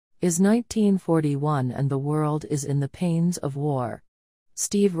Is 1941 and the world is in the pains of war.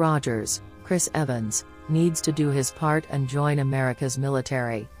 Steve Rogers, Chris Evans, needs to do his part and join America's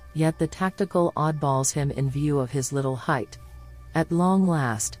military, yet the tactical oddballs him in view of his little height. At long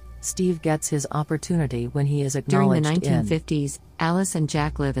last, Steve gets his opportunity when he is acknowledged. During the 1950s, Alice and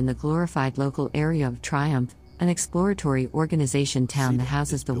Jack live in the glorified local area of Triumph, an exploratory organization town that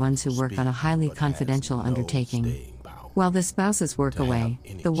houses the ones who work on a highly confidential undertaking. While the spouses work away,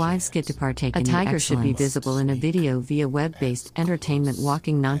 the wives get to partake in the excellence. A tiger should be visible in a video via web-based entertainment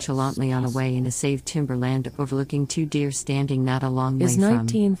walking nonchalantly on a way in a saved timberland overlooking two deer standing not a long way from. Is from.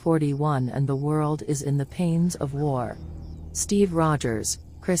 1941 and the world is in the pains of war. Steve Rogers,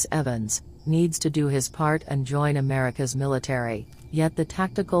 Chris Evans, needs to do his part and join America's military, yet the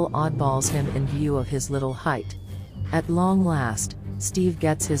tactical oddballs him in view of his little height. At long last, Steve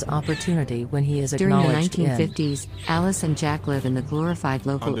gets his opportunity when he is acknowledged. During the 1950s, Alice and Jack live in the glorified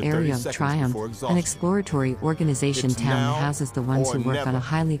local area of Triumph, an exploratory organization town that houses the ones who work on a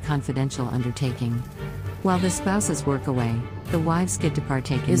highly confidential undertaking. While the spouses work away, the wives get to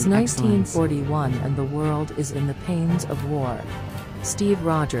partake in Is the excellence. 1941 and the world is in the pains of war. Steve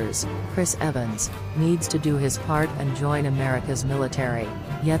Rogers, Chris Evans, needs to do his part and join America's military,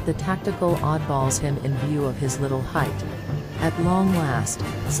 yet the tactical oddballs him in view of his little height. At long last,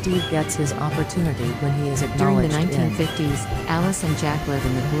 Steve gets his opportunity when he is acknowledged. During the 1950s, Alice and Jack live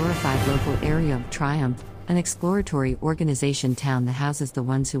in the glorified local area of Triumph, an exploratory organization town that houses the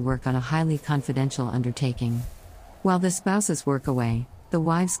ones who work on a highly confidential undertaking. While the spouses work away, the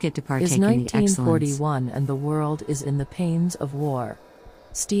wives get to partake in the excellence. Is 1941 and the world is in the pains of war.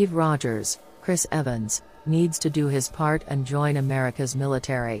 Steve Rogers, Chris Evans, needs to do his part and join America's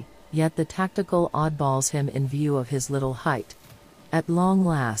military, yet the tactical oddballs him in view of his little height. At long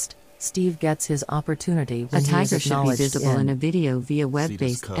last, Steve gets his opportunity when he is acknowledged. A tiger should be visible in a video via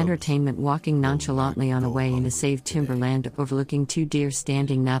web-based entertainment walking nonchalantly on a way in a saved timberland overlooking two deer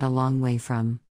standing not a long way from.